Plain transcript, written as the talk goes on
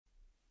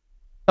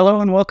Hello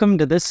and welcome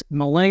to this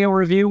millennial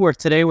review where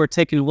today we're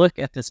taking a look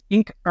at this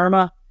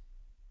Inkerma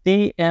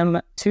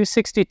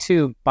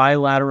DM262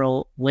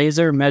 Bilateral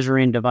Laser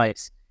Measuring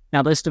device.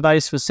 Now this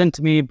device was sent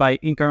to me by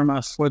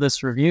Inkerma for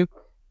this review,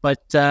 but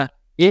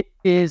it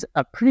is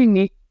a pretty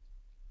neat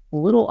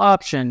little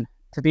option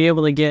to be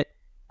able to get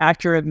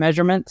accurate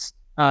measurements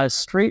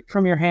straight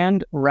from your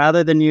hand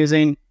rather than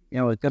using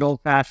a good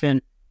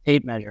old-fashioned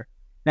tape measure.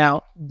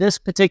 Now this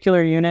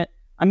particular unit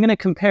I'm going to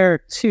compare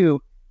to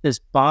this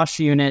Bosch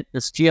unit,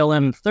 this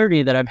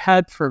GLM30 that I've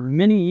had for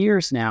many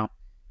years now.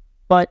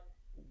 But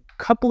a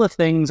couple of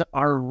things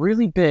are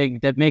really big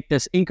that make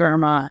this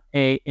Inkerma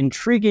an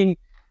intriguing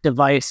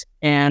device,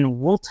 and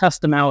we'll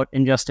test them out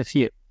in just a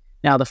few.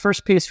 Now, the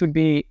first piece would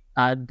be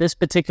this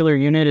particular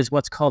unit is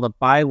what's called a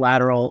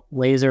bilateral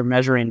laser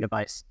measuring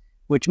device,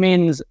 which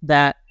means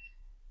that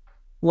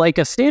like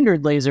a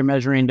standard laser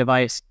measuring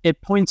device,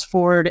 it points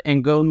forward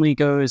and only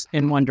goes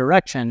in one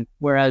direction,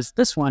 whereas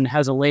this one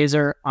has a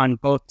laser on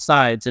both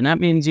sides. And that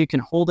means you can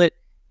hold it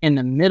in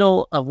the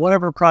middle of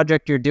whatever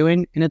project you're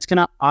doing, and it's going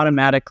to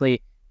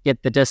automatically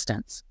get the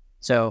distance.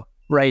 So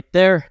right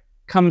there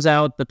comes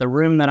out that the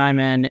room that I'm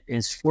in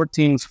is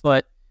 14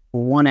 foot,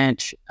 1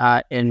 inch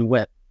in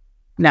width.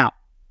 Now,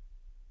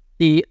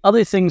 the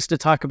other things to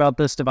talk about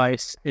this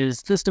device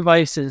is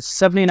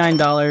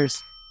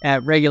 $79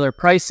 at regular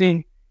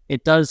pricing.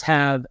 It does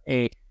have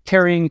a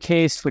carrying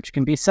case, which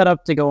can be set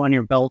up to go on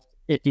your belt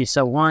if you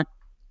so want.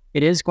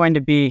 It is going to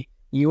be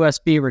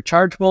USB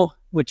rechargeable,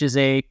 which is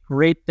a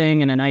great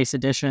thing and a nice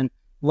addition.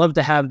 Love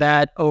to have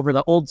that over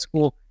the old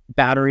school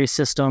battery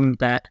system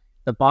that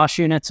the Bosch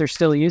units are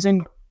still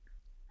using.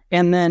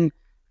 And then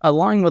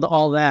along with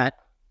all that,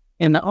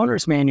 in the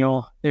owner's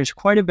manual, there's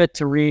quite a bit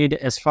to read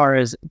as far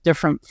as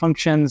different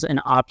functions and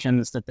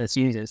options that this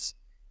uses.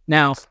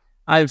 Now,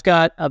 I've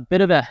got a bit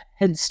of a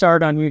head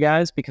start on you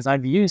guys because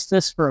I've used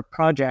this for a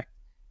project,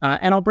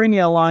 and I'll bring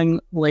you along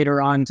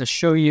later on to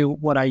show you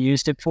what I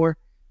used it for.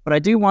 But I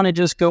do want to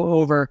just go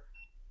over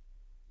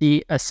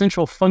the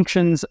essential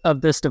functions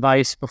of this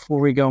device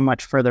before we go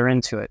much further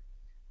into it.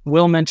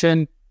 Will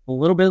mention a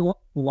little bit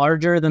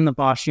larger than the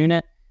Bosch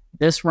unit.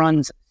 This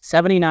runs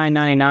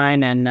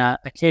 $79.99, and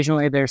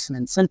occasionally there's some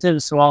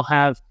incentives, so I'll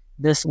have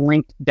this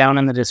linked down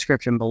in the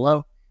description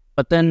below.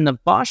 But then the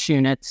Bosch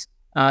units,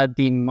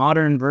 the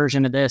modern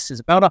version of this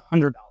is about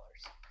 $100.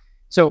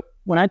 So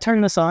when I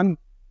turn this on,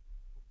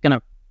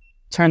 gonna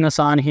turn this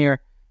on here,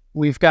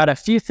 we've got a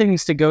few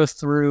things to go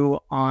through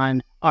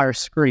on our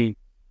screen.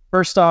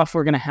 First off,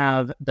 we're gonna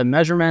have the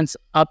measurements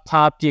up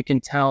top. You can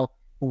tell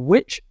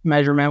which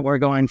measurement we're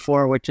going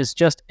for, which is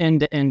just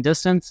end-to-end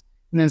distance.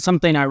 And then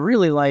something I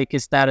really like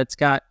is that it's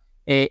got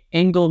an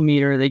angle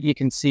meter that you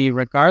can see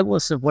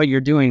regardless of what you're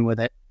doing with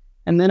it.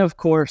 And then of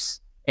course,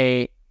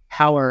 a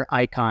power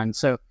icon.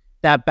 So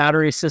that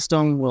battery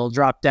system will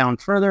drop down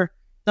further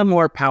the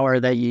more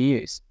power that you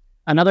use.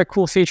 Another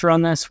cool feature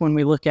on this, when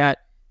we look at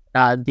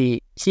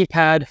the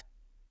keypad,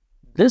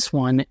 this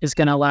one is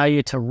going to allow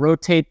you to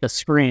rotate the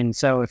screen.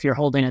 So if you're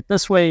holding it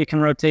this way, you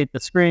can rotate the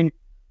screen.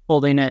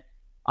 Holding it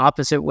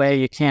opposite way,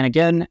 you can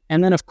again.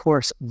 And then of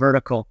course,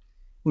 vertical.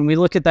 When we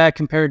look at that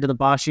compared to the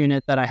Bosch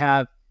unit that I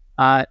have,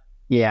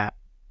 yeah,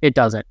 it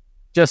doesn't.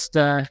 Just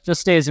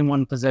stays in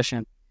one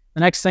position. The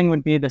next thing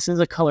would be this is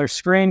a color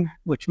screen,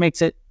 which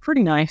makes it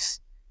pretty nice.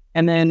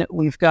 And then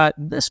we've got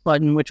this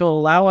button, which will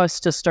allow us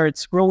to start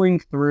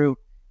scrolling through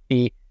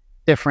the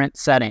different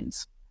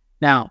settings.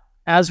 Now,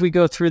 as we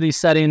go through these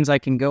settings, I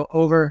can go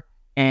over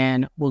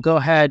and we'll go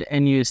ahead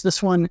and use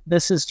this one.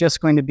 This is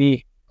just going to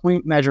be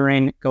point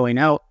measuring going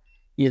out.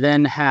 You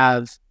then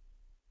have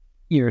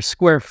your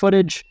square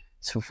footage.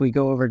 So if we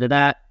go over to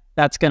that,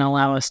 that's going to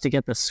allow us to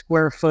get the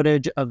square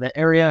footage of the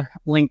area,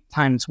 length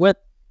times width,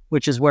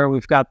 which is where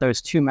we've got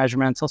those two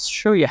measurements. I'll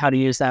show you how to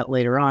use that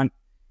later on.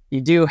 You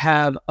do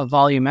have a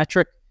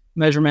volumetric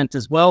measurement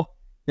as well.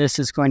 This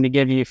is going to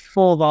give you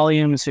full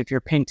volume. So if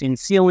you're painting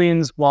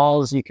ceilings,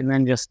 walls, you can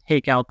then just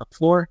take out the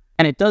floor.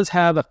 And it does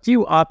have a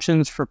few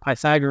options for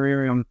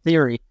Pythagorean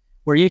theory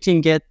where you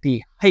can get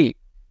the height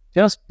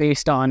just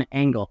based on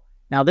angle.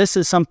 Now, this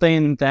is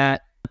something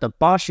that the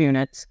Bosch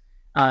units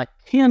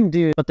can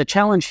do, but the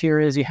challenge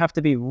here is you have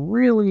to be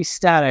really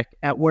static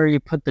at where you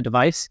put the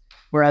device.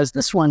 Whereas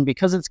this one,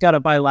 because it's got a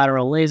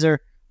bilateral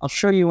laser, I'll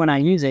show you when I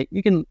use it,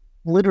 you can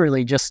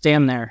literally just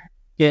stand there,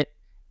 get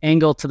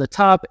angle to the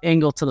top,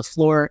 angle to the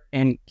floor,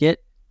 and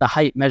get the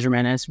height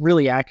measurement. And it's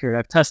really accurate.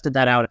 I've tested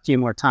that out a few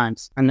more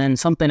times. And then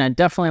something I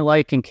definitely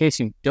like in case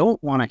you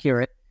don't want to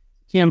hear it,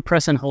 key and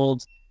press and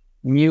hold,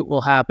 mute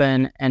will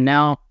happen, and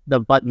now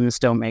the buttons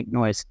don't make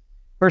noise.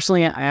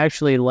 Personally, I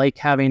actually like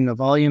having the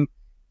volume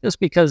just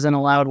because in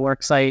a loud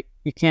work site,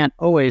 you can't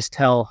always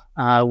tell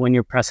when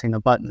you're pressing the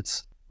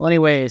buttons. Well,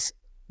 anyways,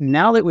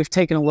 now that we've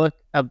taken a look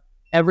at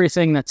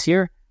everything that's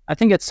here, I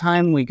think it's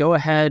time we go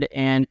ahead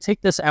and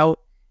take this out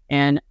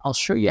and I'll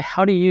show you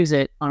how to use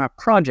it on a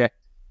project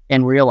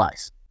in real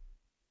life.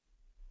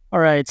 All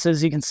right, so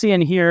as you can see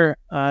in here,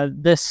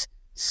 this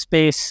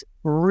space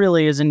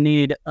really is in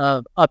need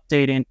of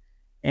updating,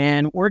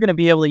 and we're going to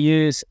be able to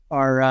use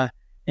our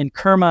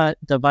Inkerma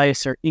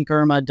device or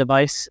Inkerma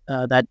device,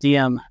 that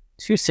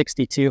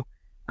DM262,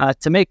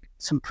 to make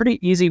some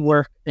pretty easy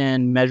work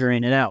in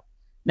measuring it out.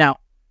 Now,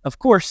 of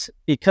course,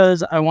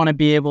 because I want to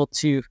be able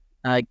to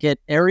get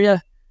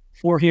area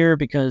for here,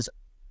 because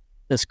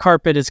this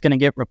carpet is going to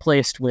get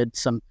replaced with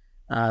some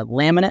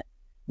laminate,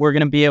 we're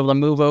going to be able to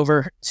move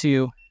over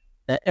to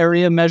the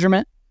area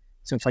measurement.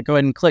 So if I go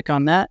ahead and click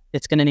on that,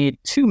 it's going to need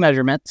 2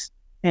 measurements.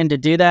 And to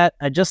do that,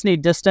 I just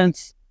need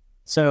distance.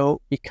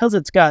 So because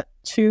it's got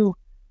 2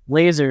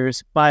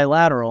 lasers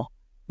bilateral,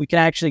 we can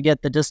actually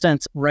get the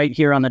distance right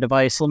here on the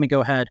device. Let me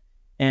go ahead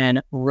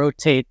and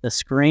rotate the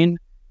screen.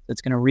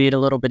 It's going to read a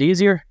little bit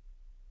easier.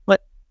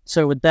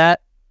 So with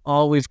that,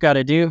 all we've got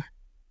to do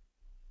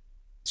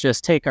is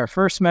just take our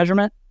first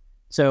measurement.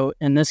 So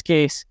in this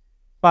case,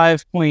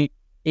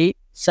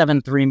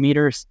 5.873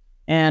 meters.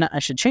 And I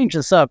should change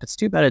this up. It's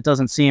too bad it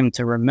doesn't seem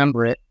to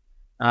remember it.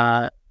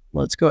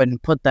 Let's go ahead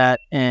and put that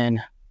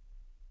in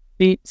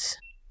feet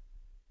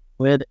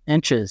with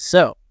inches.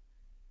 So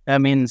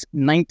that means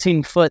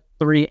 19 foot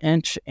 3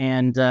 inch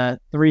and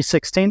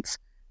 3/16.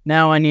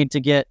 Now I need to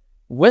get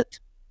width.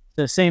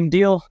 The same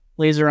deal,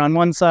 laser on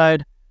one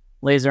side,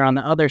 laser on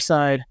the other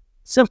side.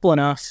 Simple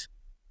enough.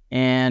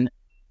 And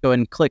go ahead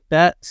and click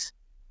that.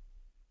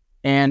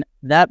 And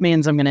that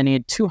means I'm going to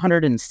need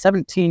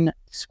 217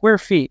 square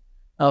feet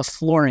of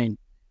flooring.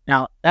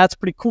 Now, that's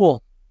pretty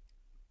cool.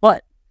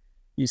 But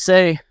you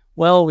say,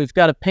 well, we've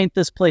got to paint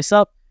this place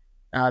up,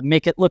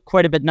 make it look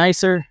quite a bit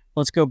nicer.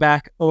 Let's go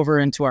back over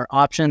into our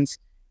options.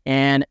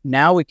 And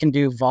now we can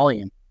do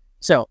volume.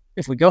 So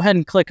if we go ahead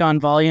and click on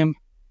volume,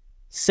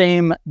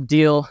 same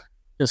deal.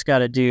 Just got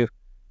to do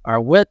our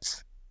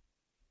width.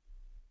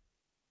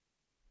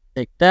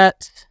 Take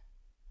that.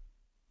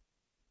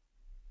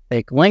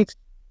 Take length,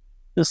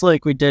 just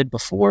like we did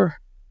before.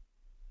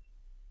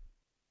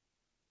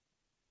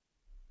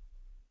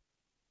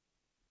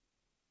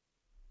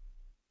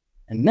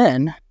 And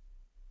then,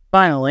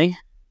 finally,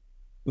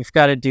 we've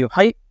got to do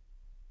height.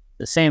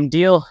 The same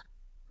deal,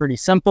 pretty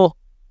simple.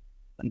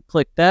 And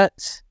click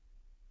that.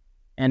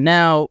 And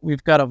now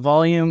we've got a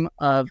volume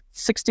of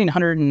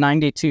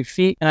 1,692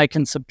 feet, and I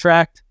can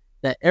subtract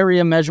the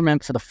area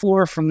measurement for the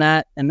floor from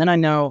that, and then I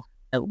know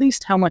at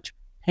least how much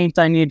paint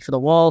I need for the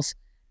walls,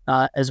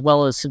 as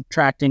well as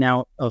subtracting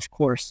out, of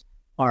course,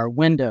 our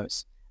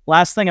windows.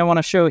 Last thing I want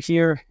to show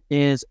here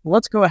is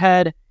let's go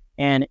ahead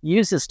and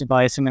use this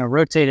device. I'm going to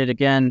rotate it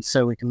again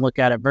so we can look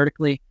at it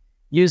vertically.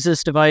 Use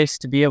this device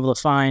to be able to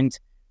find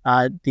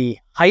the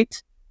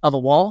height of a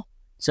wall.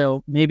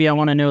 So maybe I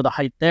want to know the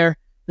height there.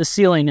 The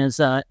ceiling is,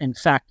 in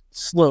fact,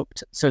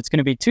 sloped. So it's going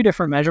to be 2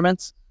 different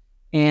measurements.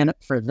 And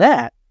for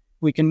that,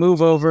 we can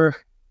move over,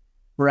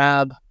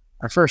 grab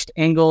our first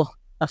angle.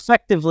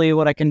 Effectively,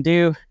 what I can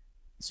do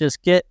is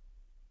just get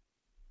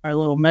our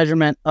little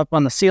measurement up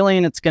on the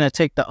ceiling. It's going to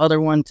take the other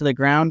one to the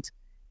ground.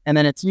 And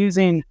then it's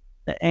using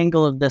the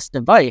angle of this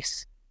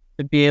device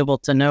to be able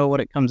to know what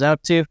it comes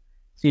out to.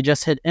 So you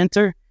just hit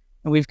enter,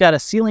 and we've got a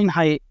ceiling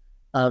height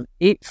of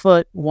 8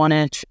 foot 1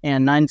 inch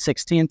and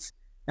 9/16.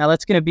 Now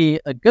that's going to be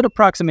a good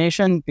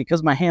approximation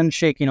because my hand's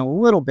shaking a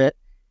little bit.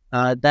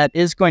 That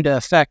is going to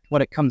affect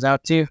what it comes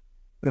out to.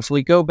 But if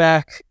we go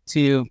back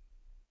to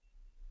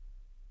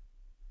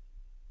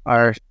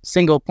our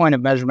single point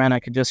of measurement, I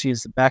could just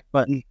use the back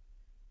button,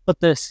 put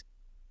this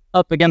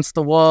up against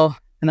the wall,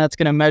 and that's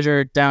going to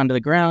measure down to the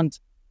ground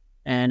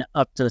and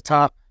up to the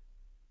top.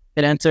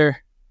 Hit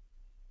enter.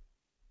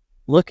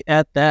 Look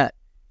at that.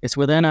 It's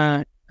within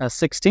a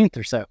 16th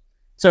or so.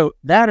 So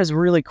that is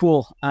really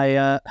cool.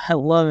 I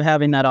love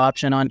having that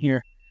option on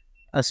here,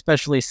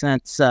 especially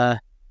since,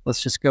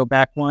 let's just go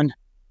back one,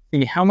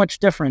 see how much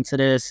difference it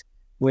is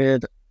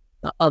with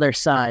the other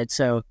side.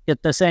 So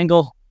get this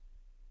angle,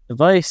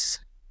 device,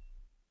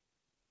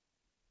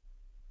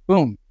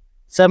 boom,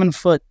 7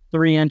 foot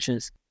 3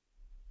 inches.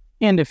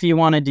 And if you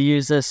wanted to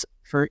use this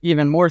for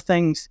even more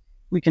things,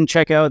 we can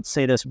check out,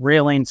 say, this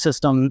railing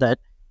system that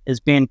is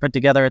being put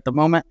together at the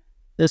moment.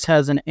 This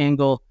has an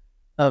angle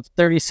of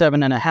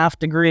 37.5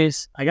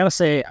 degrees. I gotta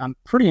say, I'm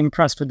pretty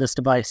impressed with this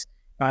device.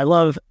 I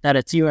love that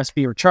it's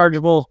USB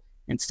rechargeable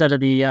instead of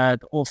the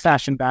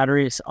old-fashioned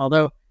batteries,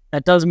 although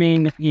that does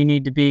mean you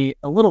need to be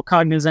a little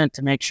cognizant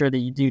to make sure that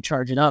you do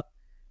charge it up.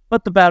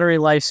 But the battery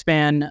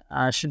lifespan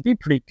should be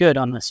pretty good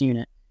on this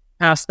unit.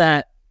 Past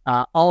that,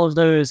 all of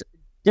those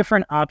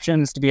different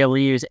options to be able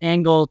to use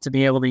angle, to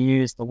be able to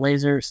use the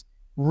lasers,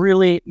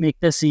 really make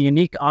this a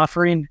unique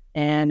offering.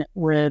 And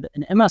with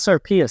an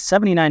MSRP of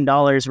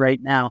 $79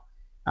 right now,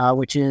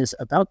 which is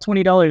about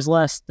 $20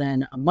 less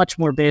than a much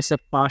more basic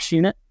Bosch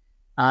unit,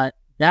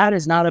 that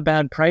is not a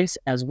bad price,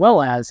 as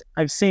well as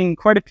I've seen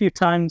quite a few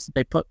times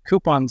they put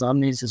coupons on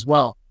these as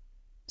well.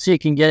 So you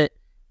can get,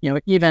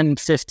 even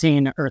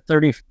 $15 or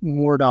 $30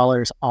 more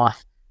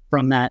off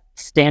from that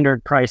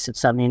standard price of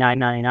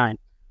 $79.99.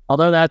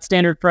 Although that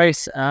standard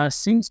price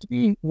seems to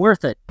be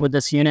worth it with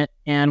this unit.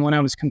 And when I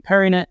was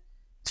comparing it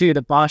to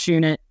the Bosch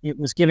unit, it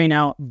was giving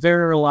out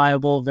very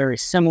reliable, very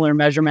similar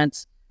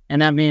measurements.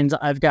 And that means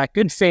I've got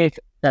good faith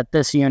that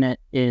this unit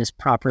is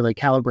properly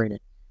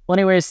calibrated. Well,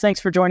 anyways, thanks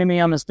for joining me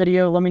on this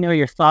video. Let me know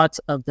your thoughts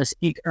of this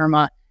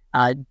Inkerma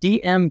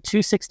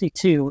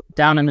DM262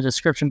 down in the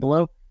description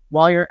below.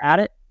 While you're at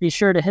it, be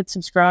sure to hit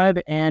subscribe.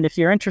 And if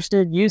you're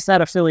interested, use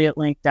that affiliate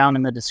link down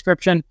in the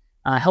description.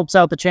 Helps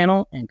out the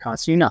channel and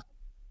costs you nothing.